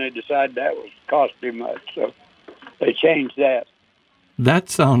 and then they decided that was cost too much. So they changed that. That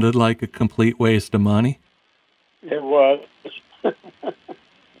sounded like a complete waste of money. It was.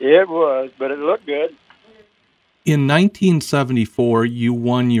 It was, but it looked good. In 1974, you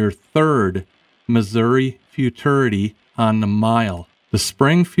won your 3rd Missouri Futurity on the mile, the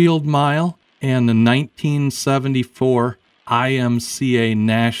Springfield Mile, and the 1974 IMCA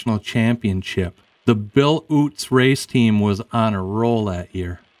National Championship. The Bill Oots race team was on a roll that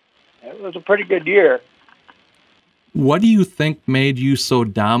year. It was a pretty good year. What do you think made you so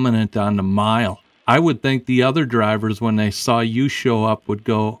dominant on the mile? I would think the other drivers, when they saw you show up, would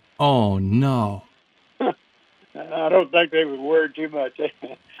go, "Oh, no." I don't think they would worry too much.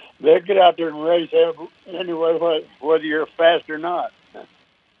 They'd get out there and race anyway, whether you're fast or not.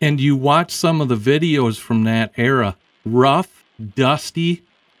 And you watch some of the videos from that era. Rough, dusty,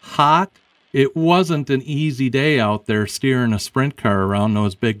 hot. It wasn't an easy day out there steering a sprint car around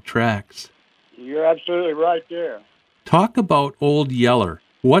those big tracks. You're absolutely right there. Talk about Old Yeller.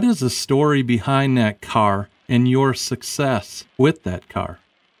 What is the story behind that car and your success with that car?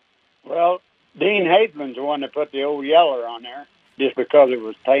 Well, Dean Haithman's the one that put the Old Yeller on there just because it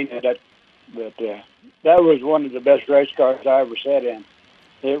was painted. But that was one of the best race cars I ever sat in.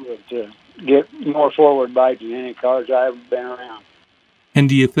 It was get more forward bite than any cars I've ever been around. And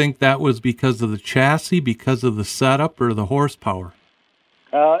do you think that was because of the chassis, because of the setup, or the horsepower?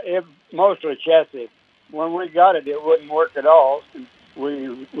 It mostly chassis. When we got it, it wouldn't work at all. We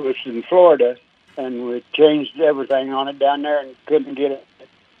was in Florida, and we changed everything on it down there and couldn't get it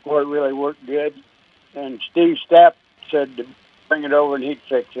where it really worked good. And Steve Stapp said to bring it over and he'd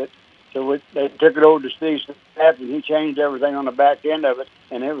fix it. So they took it over to Steve Stapp, and he changed everything on the back end of it,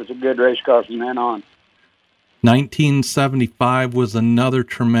 and it was a good race car from then on. 1975 was another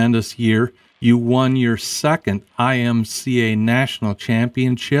tremendous year. You won your second IMCA National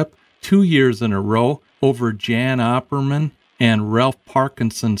Championship 2 years in a row over Jan Opperman and Ralph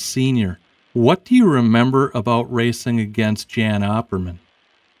Parkinson Sr. What do you remember about racing against Jan Opperman?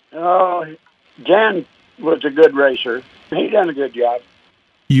 Oh, Jan was a good racer. He done a good job.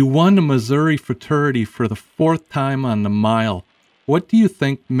 You won the Missouri Fraternity for the fourth time on the mile. What do you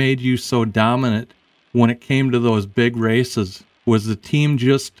think made you so dominant when it came to those big races? Was the team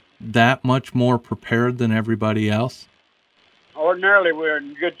just that much more prepared than everybody else? Ordinarily, we're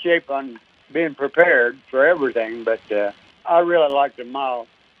in good shape on being prepared for everything, but I really like the mile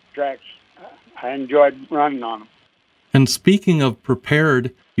tracks. I enjoyed running on them. And speaking of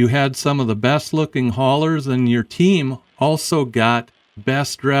prepared, you had some of the best-looking haulers, and your team also got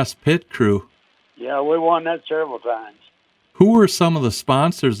best-dressed pit crew. Yeah, we won that several times. Who were some of the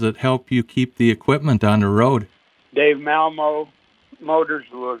sponsors that helped you keep the equipment on the road? Dave Malmo Motors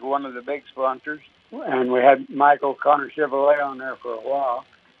was one of the big sponsors, and we had Mike O'Connor Chevrolet on there for a while.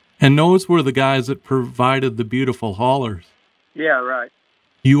 And those were the guys that provided the beautiful haulers. Yeah, right.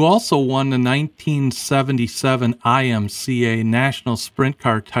 You also won the 1977 IMCA National Sprint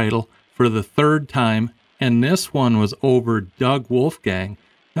Car title for the third time, and this one was over Doug Wolfgang.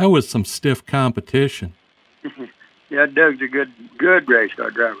 That was some stiff competition. Yeah, Doug's a good race car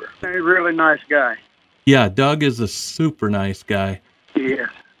driver. He's a really nice guy. Yeah, Doug is a super nice guy. Yes.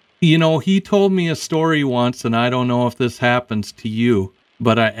 You know, he told me a story once, and I don't know if this happens to you,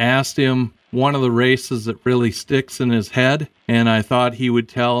 but I asked him one of the races that really sticks in his head, and I thought he would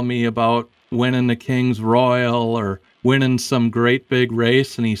tell me about winning the King's Royal or winning some great big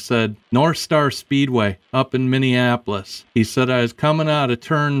race, and he said, North Star Speedway up in Minneapolis. He said, I was coming out of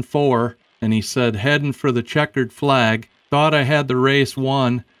turn 4, and he said, heading for the checkered flag, thought I had the race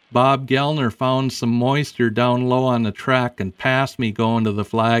won. Bob Gellner found some moisture down low on the track and passed me going to the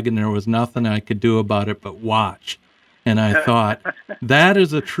flag, and there was nothing I could do about it but watch. And I thought, that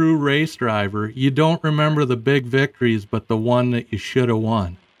is a true race driver. You don't remember the big victories, but the one that you should have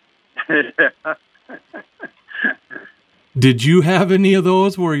won. Did you have any of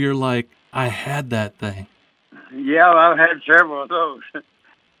those where you're like, I had that thing? Yeah, I've had several of those.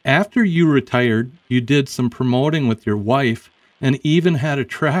 After you retired, you did some promoting with your wife and even had a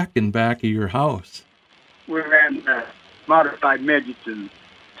track in back of your house. We ran modified midgets and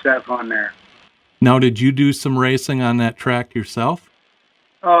stuff on there. Now, did you do some racing on that track yourself?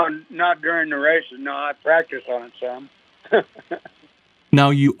 Oh, not during the races. No, I practiced on it some.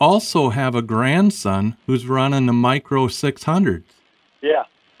 Now, you also have a grandson who's running the Micro 600s. Yeah,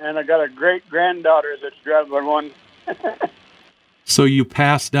 and I got a great-granddaughter that's driving one. So you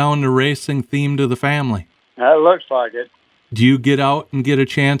passed down the racing theme to the family? That looks like it. Do you get out and get a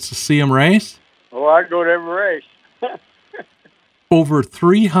chance to see them race? Oh, I go to every race. Over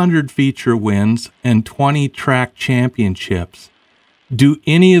 300 feature wins and 20 track championships. Do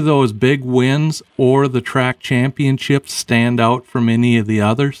any of those big wins or the track championships stand out from any of the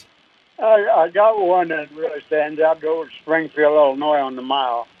others? I got one that really stands out. Go to Springfield, Illinois on the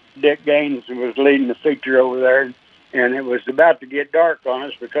mile. Dick Gaines was leading the feature over there, and it was about to get dark on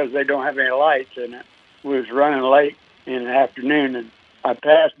us because they don't have any lights, and it was running late in the afternoon, and I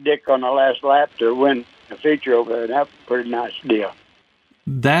passed Dick on the last lap to win the feature over there, and that was a pretty nice deal.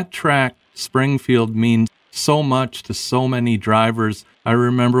 That track, Springfield, means so much to so many drivers. I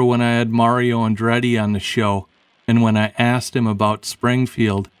remember when I had Mario Andretti on the show, and when I asked him about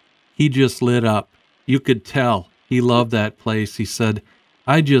Springfield, he just lit up. You could tell he loved that place. He said,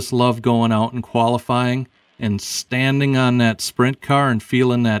 I just love going out and qualifying and standing on that sprint car and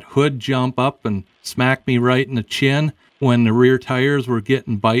feeling that hood jump up and smack me right in the chin when the rear tires were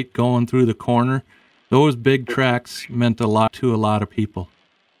getting bite going through the corner. Those big tracks meant a lot to a lot of people.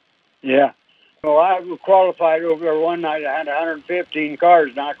 Yeah. Well, I qualified over there one night. I had 115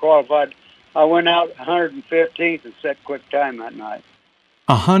 cars, and I qualified. I went out 115th and set quick time that night.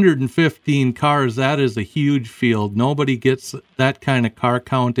 115 cars, that is a huge field. Nobody gets that kind of car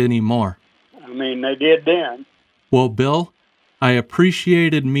count anymore. I mean, they did then. Well, Bill, I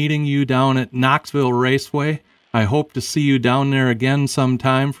appreciated meeting you down at Knoxville Raceway. I hope to see you down there again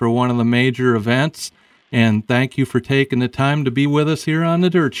sometime for one of the major events. And thank you for taking the time to be with us here on the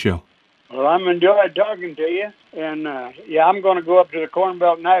Dirt Show. Well, I'm enjoying talking to you. And, I'm going to go up to the Corn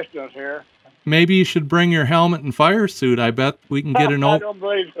Belt Nationals here. Maybe you should bring your helmet and fire suit. I bet we can get an I open... don't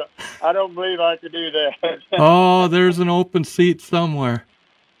believe so. I don't believe I could do that. Oh, there's an open seat somewhere.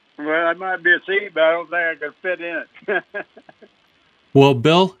 Well, it might be a seat, but I don't think I could fit in it. Well,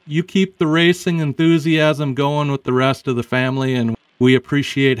 Bill, you keep the racing enthusiasm going with the rest of the family, and we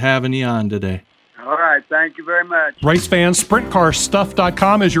appreciate having you on today. All right, thank you very much. Race fans,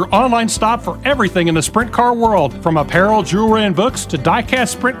 SprintCarStuff.com is your online stop for everything in the sprint car world. From apparel, jewelry, and books to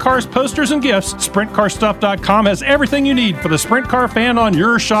die-cast sprint cars, posters, and gifts, SprintCarStuff.com has everything you need for the sprint car fan on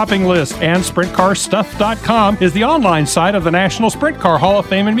your shopping list. And SprintCarStuff.com is the online site of the National Sprint Car Hall of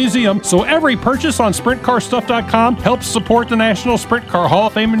Fame and Museum, so every purchase on SprintCarStuff.com helps support the National Sprint Car Hall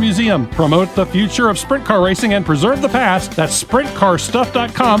of Fame and Museum. Promote the future of sprint car racing and preserve the past. That's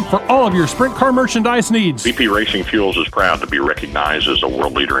SprintCarStuff.com for all of your sprint car merchandise needs. VP Racing Fuels is proud to be recognized as a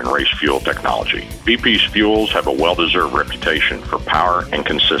world leader in race fuel technology. VP's fuels have a well-deserved reputation for power and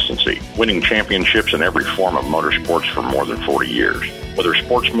consistency, winning championships in every form of motorsports for more than 40 years. Whether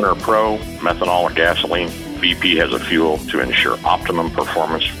sportsman or pro, methanol or gasoline, VP has a fuel to ensure optimum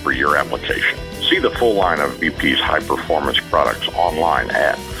performance for your application. See the full line of VP's high-performance products online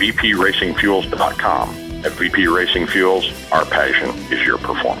at vpracingfuels.com. At VP Racing Fuels, our passion is your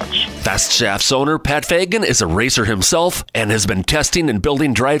performance. Fast Shafts owner Pat Fagan is a racer himself and has been testing and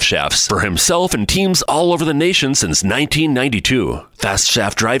building drive shafts for himself and teams all over the nation since 1992. Fast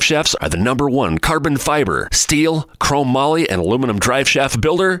Shaft drive shafts are the #1 carbon fiber, steel, chrome moly, and aluminum drive shaft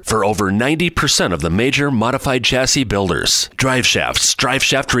builder for over 90% of the major modified chassis builders. Drive shafts, drive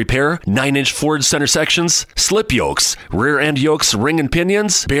shaft repair, 9-inch Ford center sections, slip yokes, rear end yokes, ring and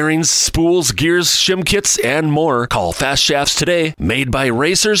pinions, bearings, spools, gears, shim kits, and more. Call Fast Shafts today. Made by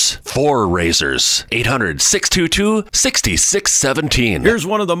racers for racers. 800-622-6617. Here's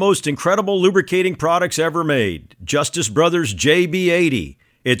one of the most incredible lubricating products ever made. Justice Brothers JB80.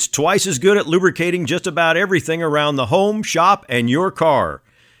 It's twice as good at lubricating just about everything around the home, shop, and your car.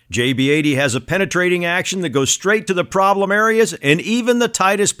 JB80 has a penetrating action that goes straight to the problem areas and even the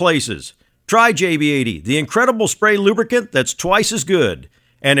tightest places. Try JB80, the incredible spray lubricant that's twice as good.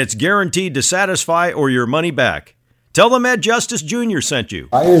 And it's guaranteed to satisfy or your money back. Tell them Ed Justice Jr. sent you.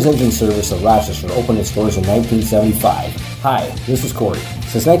 Byers Engine Service of Rochester opened its doors in 1975. Hi, this is Corey.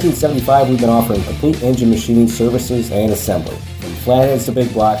 Since 1975, we've been offering complete engine machining services and assembly. From flatheads to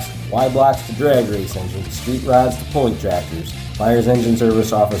big blocks, Y blocks to drag race engines, street rods to pulling tractors, Byers Engine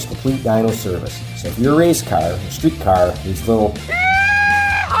Service offers complete dyno service. So if your race car or street car needs a little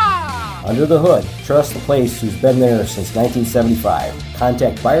under the hood, trust the place who's been there since 1975.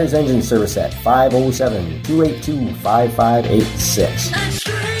 Contact Byers Engine Service at 507-282-5586.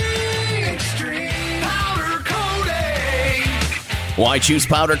 Why choose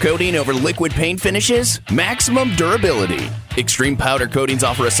powder coating over liquid paint finishes? Maximum durability. Extreme Powder Coatings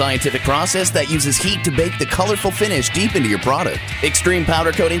offer a scientific process that uses heat to bake the colorful finish deep into your product. Extreme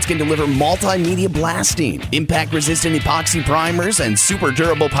Powder Coatings can deliver multimedia blasting, impact-resistant epoxy primers, and super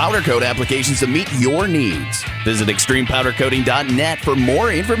durable powder coat applications to meet your needs. Visit extremepowdercoating.net for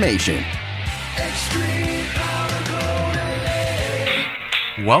more information.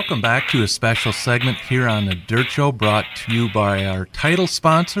 Welcome back to a special segment here on the Dirt Show, brought to you by our title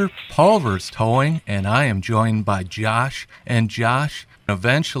sponsor, Pulvers Towing, and I am joined by Josh. And Josh,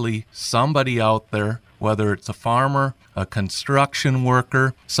 eventually somebody out there, whether it's a farmer, a construction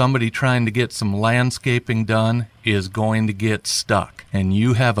worker, somebody trying to get some landscaping done, is going to get stuck. And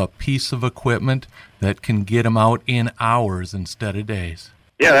you have a piece of equipment that can get them out in hours instead of days.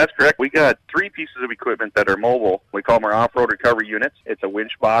 Yeah, that's correct. We got 3 pieces of equipment that are mobile. We call them our off-road recovery units. It's a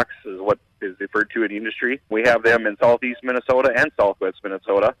winch box is what is referred to in the industry. We have them in southeast Minnesota and southwest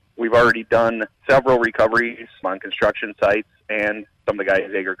Minnesota. We've already done several recoveries on construction sites and some of the guys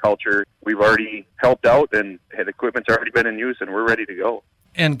in agriculture. We've already helped out, and the equipment's already been in use, and we're ready to go.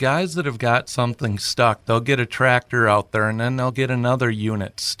 And guys that have got something stuck, they'll get a tractor out there, and then they'll get another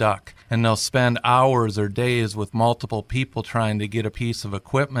unit stuck. And they'll spend hours or days with multiple people trying to get a piece of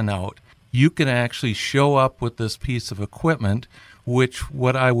equipment out. You can actually show up with this piece of equipment, which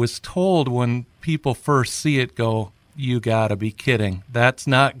what I was told when people first see it go, you gotta be kidding. That's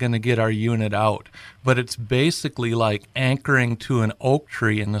not gonna get our unit out. But it's basically like anchoring to an oak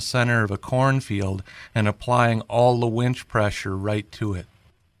tree in the center of a cornfield and applying all the winch pressure right to it.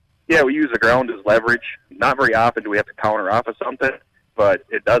 Yeah, we use the ground as leverage. Not very often do we have to counter off of something, but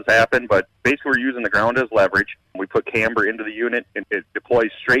it does happen. But basically we're using the ground as leverage. We put camber into the unit, and it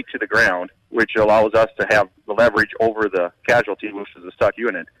deploys straight to the ground. which allows us to have the leverage over the casualty, which is the stuck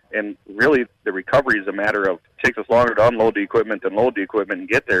unit. And really, the recovery is a matter of, it takes us longer to unload the equipment and load the equipment and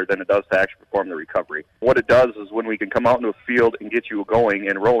get there than it does to actually perform the recovery. What it does is when we can come out into a field and get you going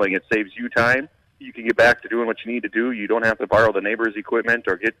and rolling, it saves you time. You can get back to doing what you need to do. You don't have to borrow the neighbor's equipment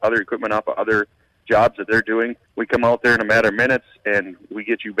or get other equipment off of other jobs that they're doing. We come out there in a matter of minutes and we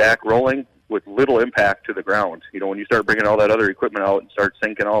get you back rolling with little impact to the ground. You know, when you start bringing all that other equipment out and start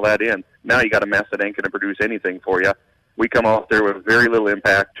sinking all that in, now you got a mess that ain't going to produce anything for you. We come out there with very little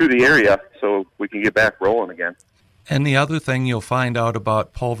impact to the area so we can get back rolling again. And the other thing you'll find out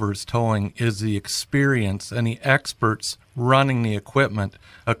about Pulver's Towing is the experience and the experts running the equipment.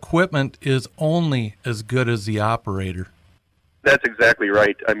 Equipment is only as good as the operator. That's exactly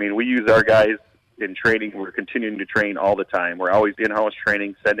right. I mean, we use our guys in training. We're continuing to train all the time. We're always in-house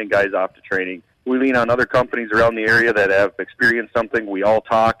training, sending guys off to training. We lean on other companies around the area that have experienced something. We all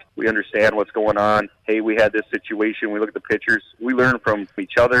talk. We understand what's going on. Hey, we had this situation. We look at the pictures. We learn from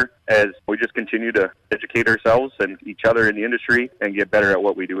each other as we just continue to educate ourselves and each other in the industry and get better at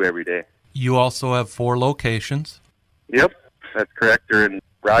what we do every day. You also have 4 locations. Yep, that's correct. They're in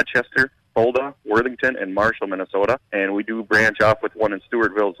Rochester, Fulda, Worthington, and Marshall, Minnesota. And we do branch off with one in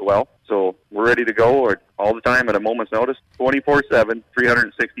Stewartville as well. So we're ready to go all the time at a moment's notice, 24/7,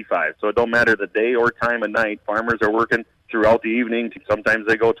 365. So it don't matter the day or time of night. Farmers are working throughout the evening. Sometimes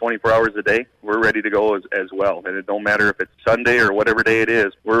they go 24 hours a day. We're ready to go as well. And it don't matter if it's Sunday or whatever day it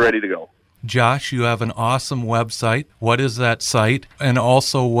is. We're ready to go. Josh, you have an awesome website. What is that site? And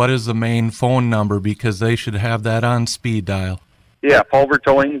also, what is the main phone number? Because they should have that on speed dial. Yeah,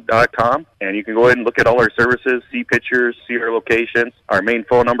 pulvertowing.com, and you can go ahead and look at all our services, see pictures, see our locations. Our main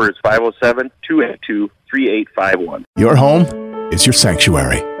phone number is 507-282-3851. Your home is your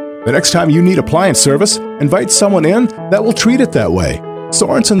sanctuary. The next time you need appliance service, invite someone in that will treat it that way.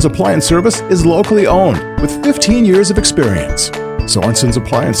 Sorensen's Appliance Service is locally owned with 15 years of experience. Sorensen's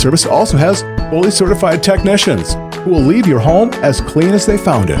Appliance Service also has fully certified technicians who will leave your home as clean as they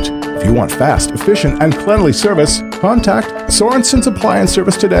found it. If you want fast, efficient, and cleanly service, contact Sorensen's Appliance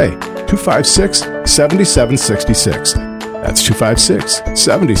Service today, 256-7766. That's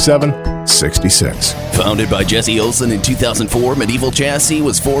 256-7766. Founded by Jesse Olson in 2004, Medieval Chassis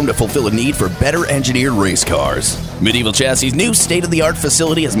was formed to fulfill a need for better engineered race cars. Medieval Chassis' new state-of-the-art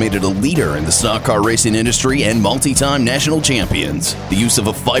facility has made it a leader in the stock car racing industry and multi-time national champions. The use of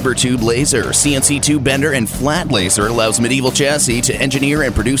a fiber tube laser, CNC tube bender, and flat laser allows Medieval Chassis to engineer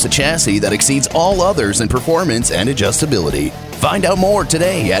and produce a chassis that exceeds all others in performance and adjustability. Find out more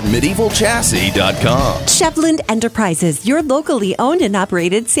today at medievalchassis.com. Chevland Enterprises, your locally owned and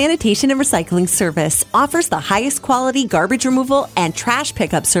operated sanitation and recycling service, offers the highest quality garbage removal and trash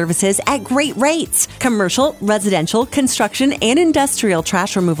pickup services at great rates. Commercial, residential, construction, and industrial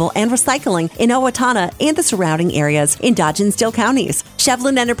trash removal and recycling in Owatonna and the surrounding areas in Dodge and Steele counties.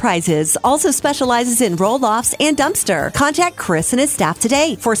 Chevland Enterprises also specializes in roll-offs and dumpster. Contact Chris and his staff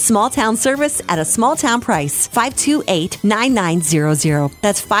today for small town service at a small town price. 528-9900.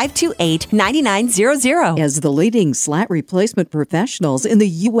 That's 528-9900. As the leading slat replacement professionals in the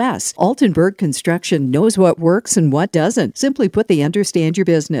U.S., Altenburg Construction knows what works and what doesn't. Simply put, they understand your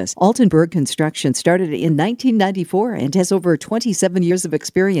business. Altenburg Construction started in 1994 and has over 27 years of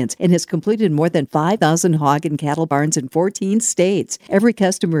experience and has completed more than 5,000 hog and cattle barns in 14 states. Every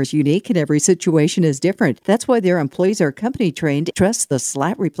customer is unique and every situation is different. That's why their employees are company trained. Trust the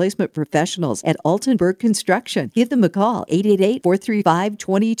slat replacement professionals at Altenburg Construction. Give them a call,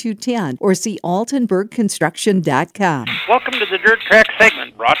 888-435-2210, or see altenburgconstruction.com. Welcome to the Dirt Track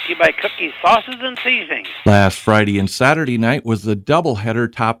segment, brought to you by Cookies, Sauces, and Seasonings. Last Friday and Saturday night was the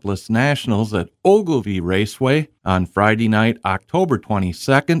doubleheader Topless Nationals at Ogilvie Raceway. On Friday night, October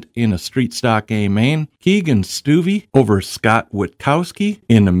 22nd, in a street stock A main, Keegan Stuvey over Scott Witkowski.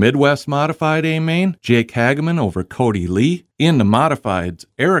 In the Midwest Modified A main, Jake Hageman over Cody Lee. In the Modifieds,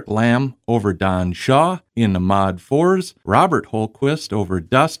 Eric Lamb over Don Shaw. In the Mod 4s, Robert Holquist over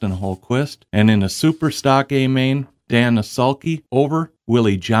Dustin Holquist. And in the Super Stock A main, Dan Asulki over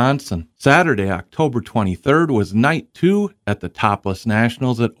Willie Johnson. Saturday, October 23rd was night 2 at the Topless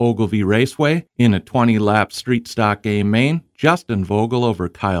Nationals at Ogilvie Raceway. In a 20-lap street stock A main, Justin Vogel over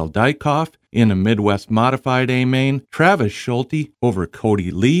Kyle Dykoff. In a Midwest Modified A main, Travis Schulte over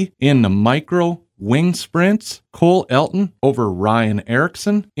Cody Lee. In the Micro Wing Sprints, Cole Elton over Ryan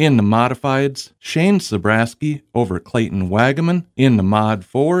Erickson. In the Modifieds, Shane Zabraski over Clayton Wagaman. In the Mod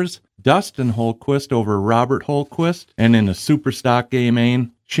 4s, Dustin Holquist over Robert Holquist. And in the Superstock A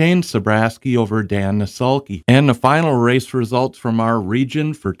main, Shane Sobraski over Dan Nasulke. And the final race results from our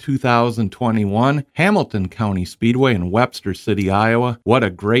region for 2021, Hamilton County Speedway in Webster City, Iowa. What a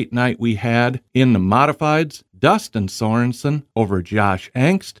great night we had. In the modifieds, Dustin Sorensen over Josh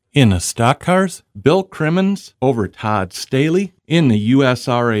Angst. In the stock cars, Bill Crimmins over Todd Staley. In the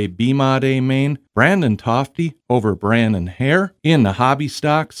USRA B-Mod A main, Brandon Tofty over Brandon Hare. In the hobby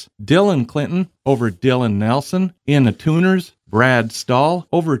stocks, Dylan Clinton over Dylan Nelson. In the tuners, Brad Stahl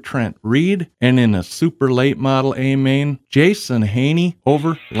over Trent Reed. And in a super late model A main, Jason Haney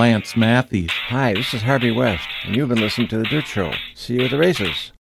over Lance Matthews. Hi, this is Harvey West, and you've been listening to The Dirt Show. See you at the races.